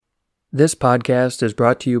This podcast is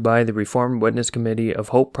brought to you by the Reformed Witness Committee of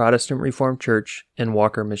Hope Protestant Reformed Church in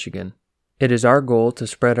Walker, Michigan. It is our goal to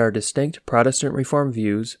spread our distinct Protestant Reformed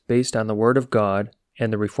views based on the Word of God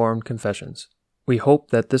and the Reformed confessions. We hope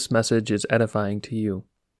that this message is edifying to you.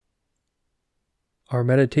 Our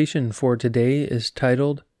meditation for today is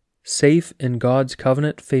titled, Safe in God's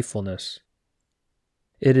Covenant Faithfulness.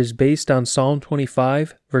 It is based on Psalm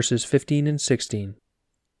 25, verses 15 and 16.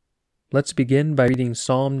 Let's begin by reading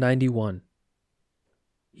Psalm 91.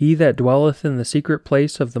 He that dwelleth in the secret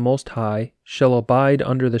place of the Most High shall abide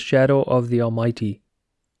under the shadow of the Almighty.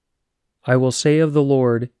 I will say of the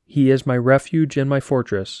Lord, He is my refuge and my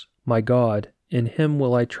fortress, my God, in Him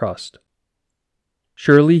will I trust.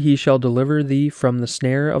 Surely He shall deliver thee from the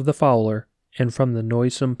snare of the fowler, and from the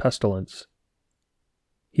noisome pestilence.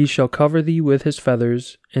 He shall cover thee with His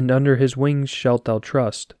feathers, and under His wings shalt thou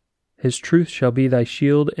trust. His truth shall be thy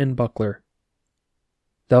shield and buckler.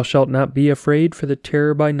 Thou shalt not be afraid for the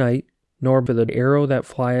terror by night, nor for the arrow that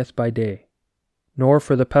flieth by day, nor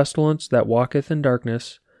for the pestilence that walketh in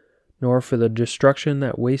darkness, nor for the destruction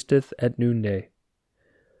that wasteth at noonday.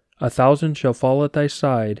 1,000 shall fall at thy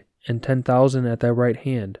side, and 10,000 at thy right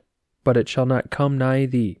hand, but it shall not come nigh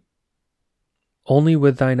thee. Only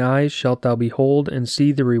with thine eyes shalt thou behold and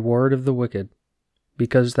see the reward of the wicked,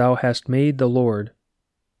 because thou hast made the Lord,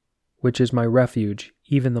 which is my refuge,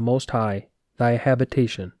 even the Most High, thy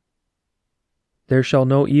habitation. There shall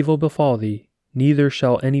no evil befall thee, neither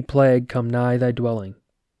shall any plague come nigh thy dwelling.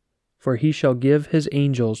 For He shall give His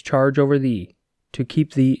angels charge over thee, to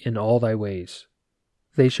keep thee in all thy ways.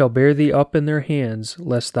 They shall bear thee up in their hands,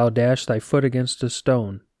 lest thou dash thy foot against a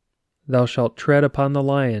stone. Thou shalt tread upon the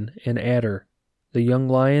lion and adder, the young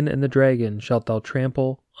lion and the dragon shalt thou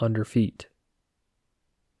trample under feet.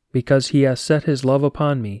 Because He hath set His love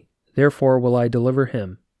upon me, therefore will I deliver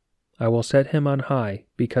him. I will set him on high,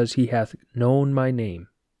 because he hath known my name.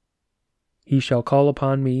 He shall call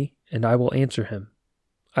upon me, and I will answer him.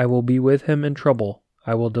 I will be with him in trouble.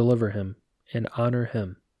 I will deliver him, and honor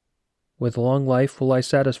him. With long life will I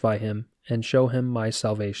satisfy him, and show him my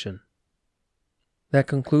salvation. That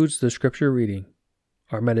concludes the scripture reading.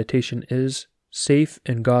 Our meditation is, Safe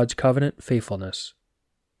in God's Covenant Faithfulness.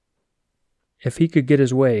 If he could get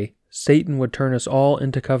his way, Satan would turn us all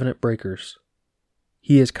into covenant breakers.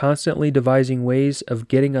 He is constantly devising ways of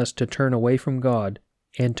getting us to turn away from God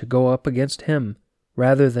and to go up against Him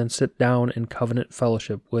rather than sit down in covenant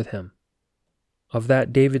fellowship with Him. Of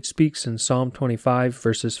that David speaks in Psalm 25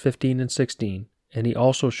 verses 15 and 16, and he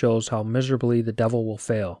also shows how miserably the devil will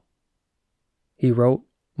fail. He wrote,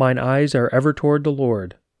 Mine eyes are ever toward the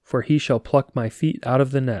Lord, for He shall pluck my feet out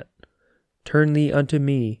of the net. Turn thee unto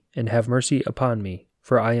me, and have mercy upon me,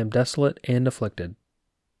 for I am desolate and afflicted.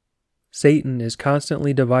 Satan is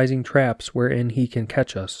constantly devising traps wherein he can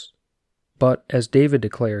catch us. But, as David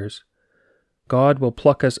declares, God will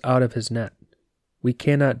pluck us out of his net. We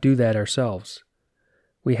cannot do that ourselves.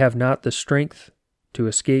 We have not the strength to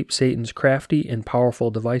escape Satan's crafty and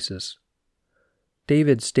powerful devices.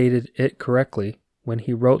 David stated it correctly when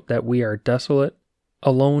he wrote that we are desolate,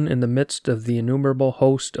 alone in the midst of the innumerable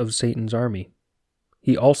host of Satan's army.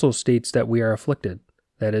 He also states that we are afflicted,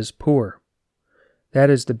 that is, poor.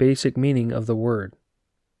 That is the basic meaning of the word.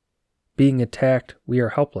 Being attacked, we are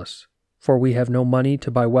helpless, for we have no money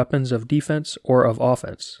to buy weapons of defense or of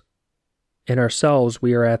offense. In ourselves,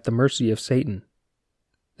 we are at the mercy of Satan.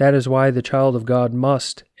 That is why the child of God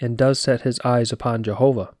must and does set his eyes upon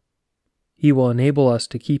Jehovah. He will enable us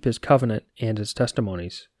to keep His covenant and His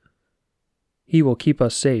testimonies. He will keep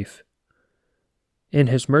us safe. In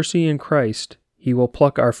His mercy in Christ, He will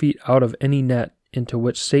pluck our feet out of any net into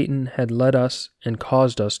which Satan had led us and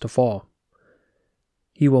caused us to fall.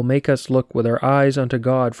 He will make us look with our eyes unto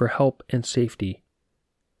God for help and safety.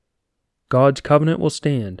 God's covenant will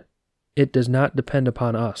stand. It does not depend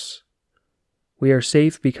upon us. We are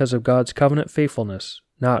safe because of God's covenant faithfulness,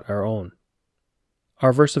 not our own.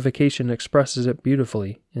 Our versification expresses it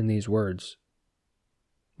beautifully in these words.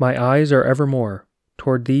 My eyes are evermore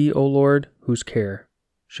toward Thee, O Lord, whose care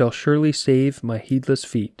shall surely save my heedless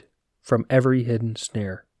feet from every hidden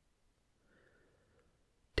snare.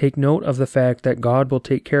 Take note of the fact that God will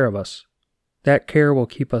take care of us. That care will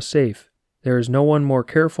keep us safe. There is no one more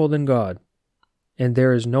careful than God, and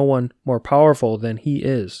there is no one more powerful than He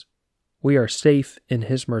is. We are safe in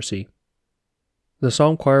His mercy. The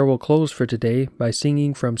Psalm Choir will close for today by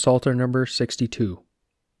singing from Psalter number 62.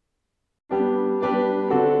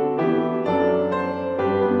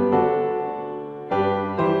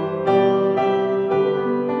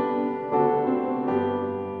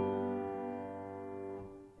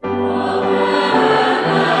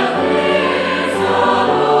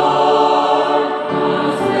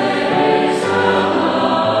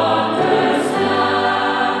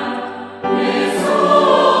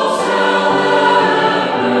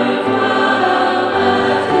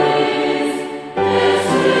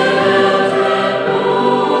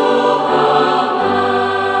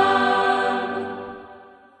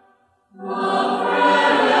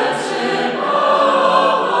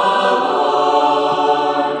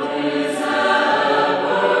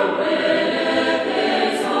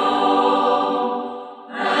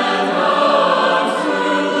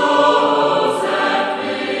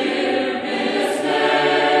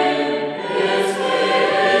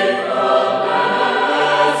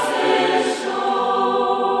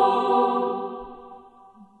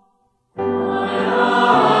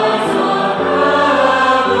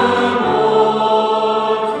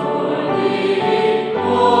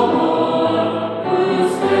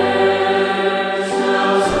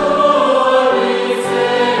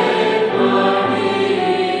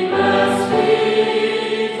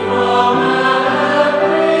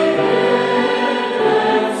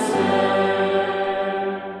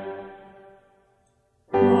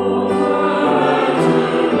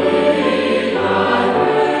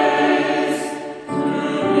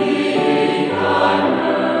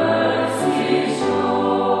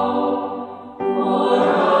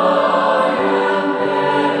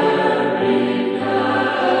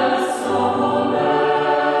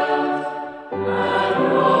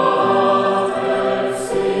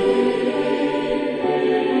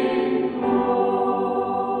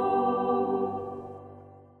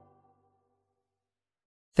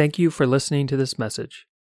 Thank you for listening to this message.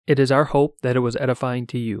 It is our hope that it was edifying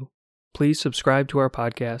to you. Please subscribe to our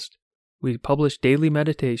podcast. We publish daily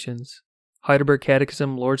meditations, Heidelberg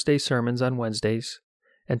Catechism Lord's Day sermons on Wednesdays,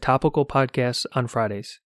 and topical podcasts on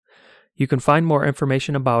Fridays. You can find more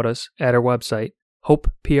information about us at our website,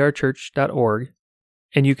 hopeprchurch.org,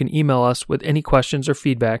 and you can email us with any questions or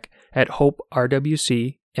feedback at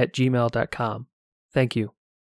hoperwc@gmail.com. Thank you.